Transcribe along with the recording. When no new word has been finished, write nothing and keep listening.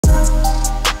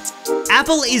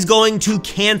Apple is going to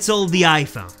cancel the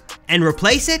iPhone and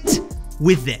replace it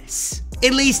with this.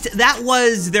 At least that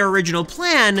was their original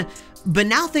plan, but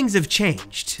now things have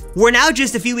changed. We're now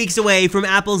just a few weeks away from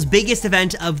Apple's biggest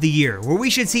event of the year, where we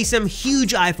should see some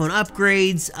huge iPhone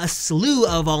upgrades, a slew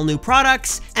of all new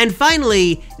products, and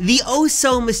finally, the oh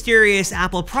so mysterious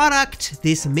Apple product,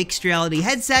 this mixed reality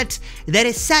headset that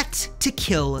is set to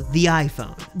kill the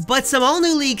iPhone. But some all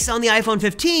new leaks on the iPhone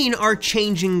 15 are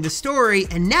changing the story,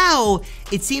 and now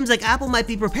it seems like Apple might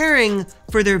be preparing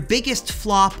for their biggest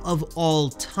flop of all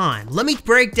time. Let me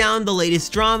break down the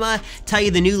latest drama, tell you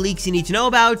the new leaks you need to know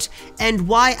about, and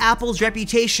why Apple's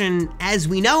reputation as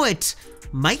we know it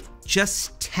might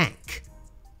just tank.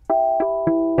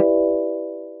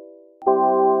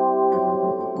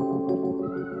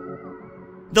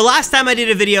 The last time I did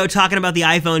a video talking about the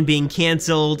iPhone being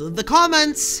canceled, the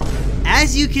comments,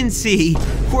 as you can see,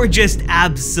 were just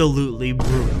absolutely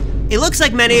brutal. It looks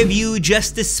like many of you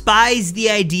just despise the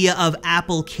idea of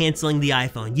Apple canceling the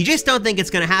iPhone. You just don't think it's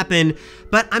gonna happen,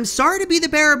 but I'm sorry to be the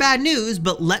bearer of bad news,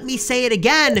 but let me say it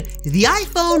again, the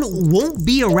iPhone won't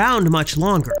be around much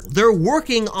longer. They're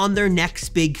working on their next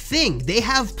big thing. They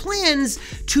have plans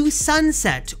to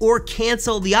sunset or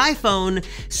cancel the iPhone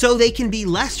so they can be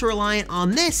less reliant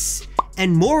on this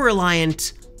and more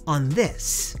reliant on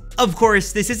this. Of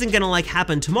course, this isn't gonna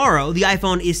happen tomorrow. The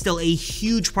iPhone is still a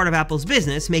huge part of Apple's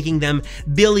business, making them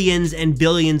billions and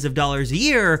billions of dollars a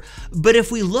year. But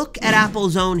if we look at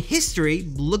Apple's own history,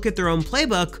 look at their own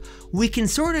playbook, we can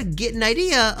sort of get an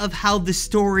idea of how the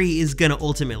story is gonna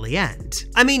ultimately end.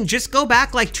 I mean, just go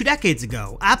back 2 decades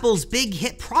ago. Apple's big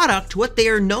hit product, what they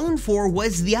are known for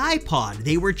was the iPod.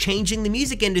 They were changing the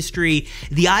music industry.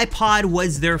 The iPod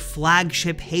was their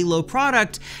flagship halo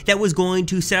product that was going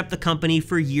to set up the company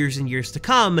for years and years to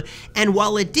come. And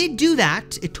while it did do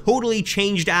that, it totally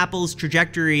changed Apple's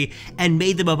trajectory and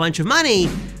made them a bunch of money.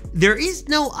 There is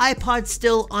no iPod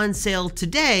still on sale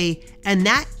today, and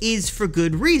that is for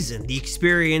good reason. The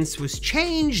experience was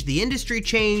changed, the industry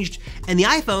changed, and the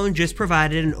iPhone just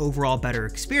provided an overall better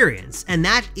experience. And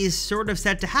that is sort of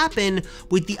set to happen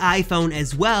with the iPhone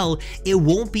as well. It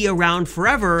won't be around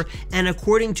forever, and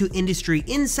according to industry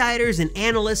insiders and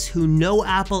analysts who know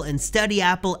Apple and study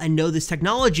Apple and know this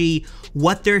technology,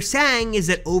 what they're saying is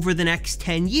that over the next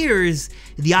 10 years,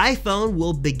 the iPhone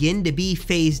will begin to be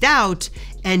phased out,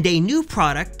 and a new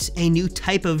product, a new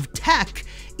type of tech,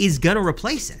 is gonna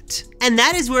replace it. And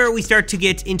that is where we start to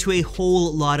get into a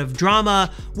whole lot of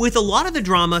drama, with a lot of the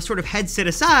drama sort of headset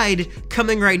aside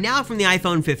coming right now from the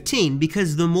iPhone 15,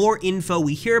 because the more info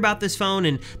we hear about this phone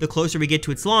and the closer we get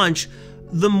to its launch,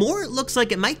 the more it looks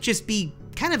like it might just be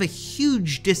kind of a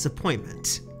huge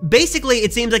disappointment. Basically,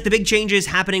 it seems like the big changes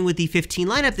happening with the 15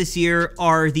 lineup this year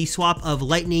are the swap of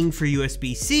Lightning for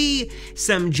USB-C,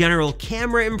 some general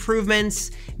camera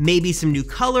improvements, maybe some new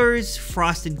colors,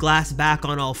 frosted glass back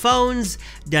on all phones,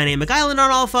 dynamic island on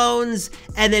all phones,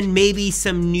 and then maybe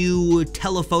some new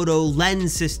telephoto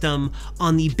lens system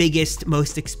on the biggest,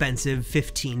 most expensive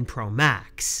 15 Pro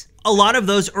Max. A lot of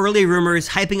those early rumors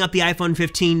hyping up the iPhone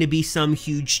 15 to be some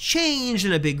huge change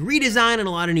and a big redesign and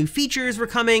a lot of new features were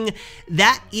coming,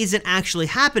 that isn't actually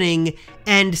happening,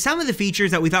 and some of the features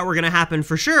that we thought were gonna happen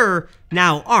for sure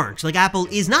now aren't. Apple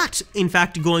is not, in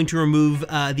fact, going to remove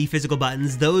the physical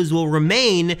buttons. Those will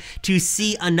remain to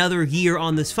see another year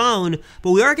on this phone,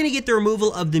 but we are gonna get the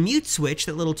removal of the mute switch,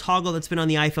 that little toggle that's been on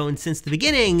the iPhone since the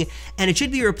beginning, and it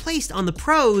should be replaced on the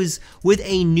Pros with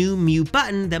a new mute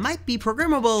button that might be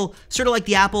programmable, sort of like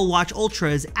the Apple Watch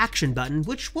Ultra's action button,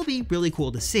 which will be really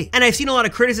cool to see. And I've seen a lot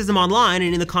of criticism online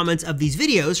and in the comments of these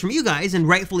videos from you guys, and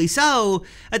rightfully so,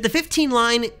 that the 15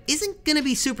 line isn't gonna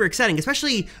be super exciting,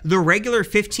 especially the regular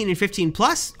 15 and 15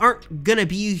 Plus aren't gonna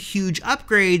be huge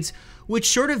upgrades, which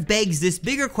sort of begs this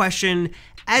bigger question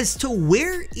as to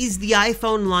where is the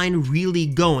iPhone line really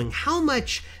going? How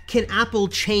much can Apple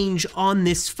change on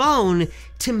this phone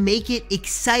to make it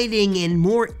exciting and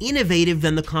more innovative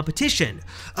than the competition?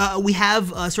 We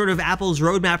have sort of Apple's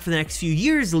roadmap for the next few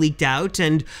years leaked out,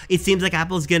 and it seems like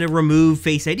Apple's gonna remove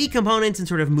Face ID components and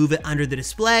sort of move it under the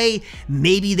display.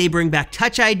 Maybe they bring back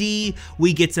Touch ID,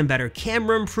 we get some better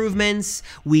camera improvements,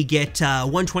 we get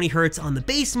 120 Hertz on the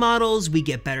base models, we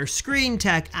get better screen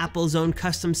tech, Apple's own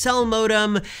custom cell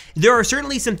modem. There are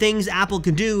certainly some things Apple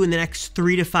can do in the next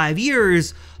 3 to 5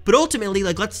 years, but ultimately,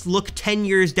 let's look 10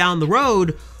 years down the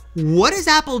road. What does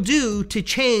Apple do to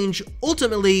change,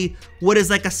 ultimately, what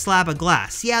is like a slab of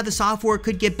glass? Yeah, the software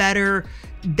could get better,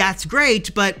 that's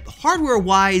great, but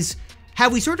hardware-wise,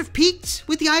 have we sort of peaked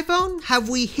with the iPhone? Have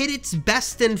we hit its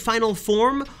best and final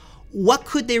form? What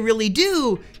could they really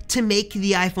do to make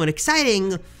the iPhone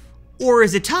exciting? Or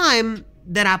is it time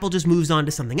then Apple just moves on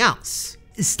to something else.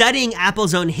 Studying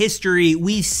Apple's own history,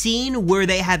 we've seen where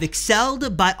they have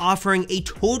excelled by offering a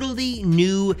totally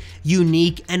new,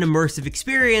 unique, and immersive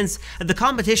experience that the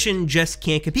competition just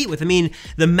can't compete with. I mean,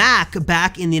 the Mac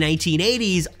back in the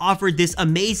 1980s offered this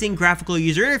amazing graphical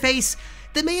user interface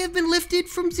that may have been lifted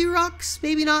from Xerox,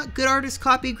 maybe not. Good artist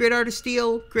copy, great artist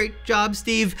steal. Great job,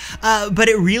 Steve. But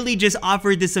it really just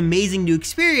offered this amazing new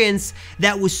experience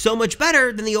that was so much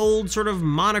better than the old sort of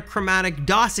monochromatic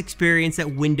DOS experience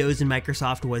that Windows and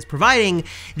Microsoft was providing.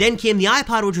 Then came the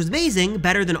iPod, which was amazing,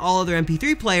 better than all other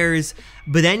MP3 players.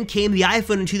 But then came the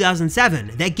iPhone in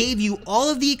 2007 that gave you all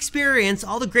of the experience,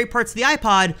 all the great parts of the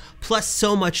iPod, plus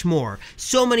so much more.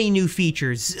 So many new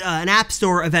features, an app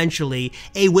store eventually,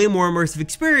 a way more immersive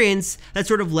experience that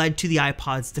sort of led to the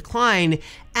iPod's decline.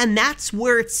 And that's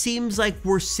where it seems like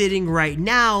we're sitting right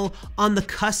now, on the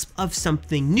cusp of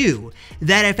something new.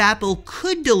 That if Apple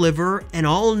could deliver an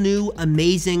all-new,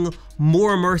 amazing,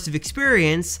 more immersive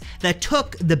experience that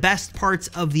took the best parts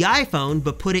of the iPhone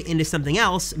but put it into something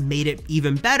else, made it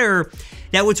even better,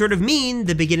 that would sort of mean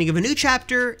the beginning of a new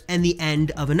chapter and the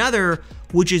end of another,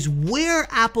 which is where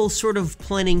Apple's sort of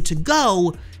planning to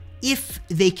go if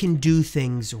they can do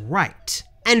things right.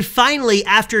 And finally,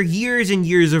 after years and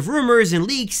years of rumors and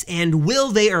leaks and will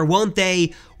they or won't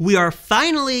they, we are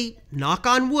finally, knock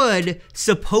on wood,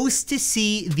 supposed to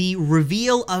see the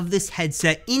reveal of this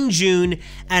headset in June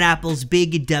at Apple's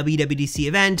big WWDC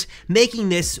event, making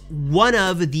this one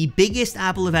of the biggest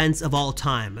Apple events of all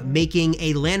time, making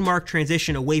a landmark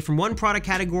transition away from one product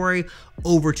category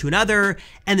over to another,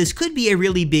 and this could be a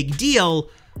really big deal.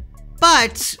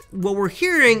 But what we're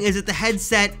hearing is that the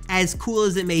headset, as cool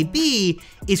as it may be,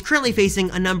 is currently facing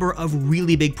a number of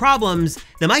really big problems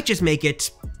that might just make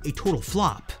it a total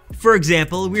flop. For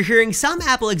example, we're hearing some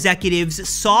Apple executives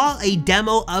saw a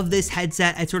demo of this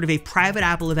headset at sort of a private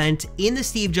Apple event in the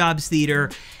Steve Jobs Theater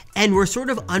and were sort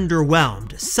of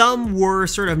underwhelmed. Some were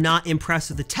sort of not impressed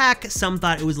with the tech, some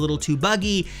thought it was a little too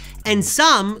buggy, and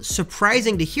some,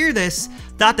 surprising to hear this,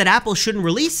 thought that Apple shouldn't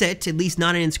release it, at least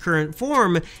not in its current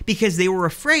form, because they were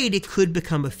afraid it could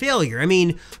become a failure. I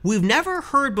mean, we've never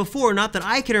heard before, not that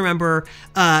I can remember,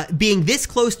 being this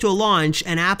close to a launch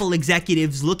and Apple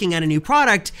executives looking at a new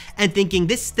product and thinking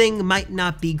this thing might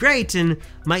not be great and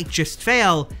might just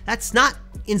fail. That's not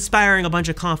inspiring a bunch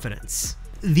of confidence.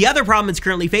 The other problem it's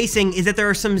currently facing is that there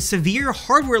are some severe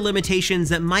hardware limitations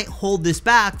that might hold this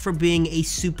back from being a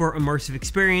super immersive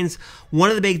experience.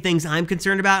 One of the big things I'm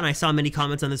concerned about, and I saw many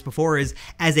comments on this before, is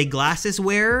as a glasses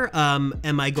wearer,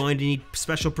 am I going to need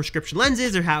special prescription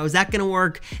lenses, or how is that going to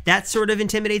work? That sort of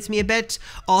intimidates me a bit.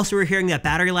 Also, we're hearing that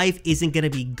battery life isn't going to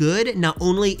be good. Not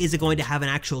only is it going to have an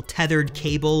actual tethered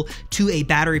cable to a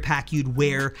battery pack you'd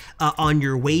wear on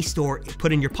your waist or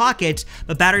put in your pocket,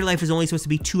 but battery life is only supposed to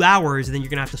be 2 hours, and then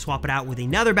you're gonna have to swap it out with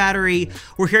another battery.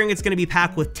 We're hearing it's gonna be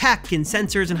packed with tech and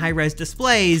sensors and high-res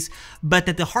displays, but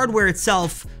that the hardware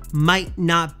itself might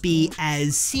not be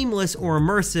as seamless or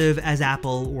immersive as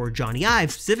Apple or Johnny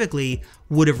Ive specifically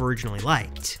would have originally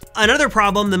liked. Another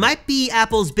problem that might be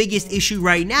Apple's biggest issue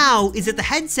right now is that the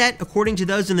headset, according to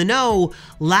those in the know,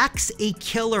 lacks a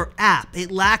killer app. It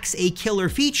lacks a killer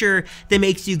feature that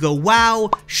makes you go,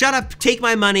 wow, shut up, take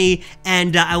my money,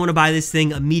 and I want to buy this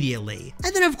thing immediately.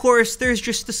 And then of course, there's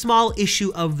just the small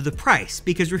issue of the price,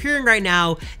 because we're hearing right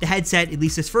now the headset, at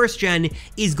least this first gen,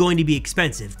 is going to be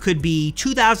expensive. Could be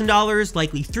 $2,000,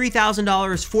 likely $3,000,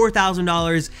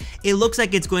 $4,000. It looks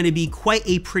like it's going to be quite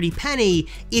a pretty penny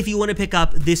if you want to pick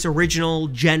up this original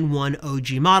Gen 1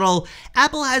 OG model.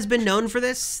 Apple has been known for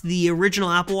this. The original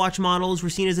Apple Watch models were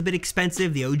seen as a bit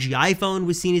expensive. The OG iPhone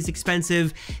was seen as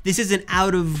expensive. This isn't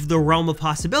out of the realm of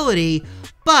possibility,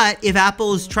 but if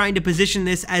Apple is trying to position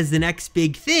this as the next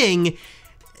big thing,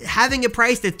 having it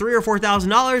priced at $3,000 or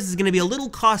 $4,000 is going to be a little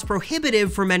cost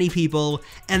prohibitive for many people,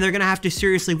 and they're going to have to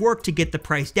seriously work to get the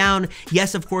price down.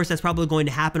 Yes, of course, that's probably going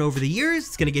to happen over the years.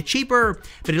 It's going to get cheaper,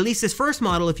 but at least this first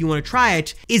model, if you want to try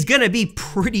it, is going to be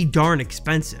pretty darn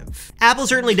expensive. Apple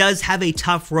certainly does have a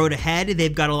tough road ahead.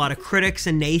 They've got a lot of critics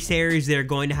and naysayers they're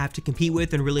going to have to compete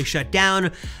with and really shut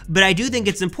down, but I do think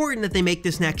it's important that they make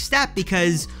this next step,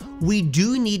 because we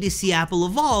do need to see Apple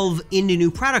evolve into new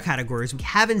product categories. We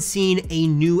haven't seen a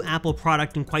new Apple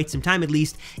product in quite some time, at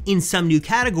least in some new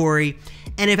category.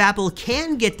 And if Apple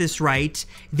can get this right,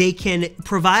 they can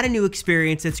provide a new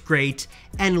experience that's great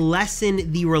and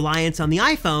lessen the reliance on the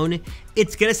iPhone.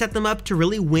 It's gonna set them up to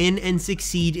really win and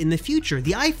succeed in the future.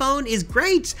 The iPhone is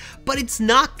great, but it's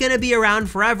not gonna be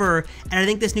around forever. And I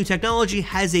think this new technology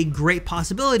has a great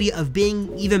possibility of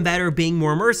being even better, being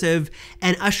more immersive,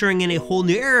 and ushering in a whole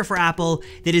new era for Apple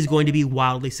that is going to be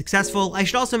wildly successful. I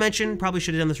should also mention, probably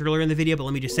should have done this earlier in the video, but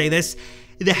let me just say this.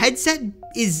 The headset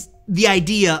is the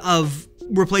idea of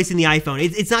replacing the iPhone.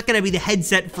 It's not going to be the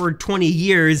headset for 20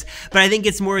 years, but I think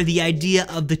it's more the idea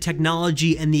of the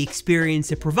technology and the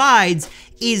experience it provides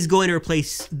is going to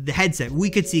replace the headset. We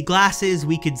could see glasses,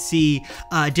 we could see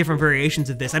different variations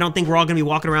of this. I don't think we're all going to be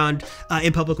walking around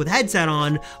in public with a headset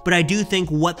on, but I do think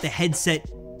what the headset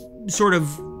sort of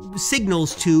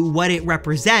signals to, what it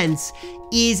represents,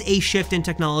 is a shift in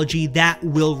technology that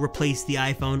will replace the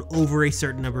iPhone over a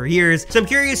certain number of years. So I'm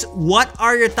curious, what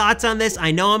are your thoughts on this?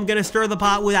 I know I'm gonna stir the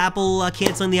pot with Apple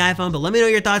canceling the iPhone, but let me know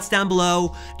your thoughts down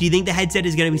below. Do you think the headset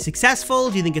is gonna be successful?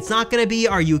 Do you think it's not gonna be?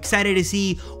 Are you excited to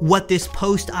see what this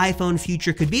post-iPhone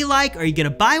future could be like? Are you gonna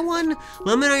buy one?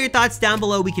 Let me know your thoughts down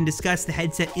below. We can discuss the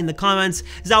headset in the comments.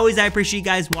 As always, I appreciate you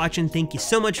guys watching. Thank you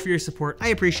so much for your support. I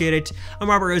appreciate it. I'm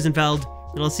Robert Rosenfeld,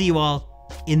 and I'll see you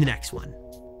all in the next one.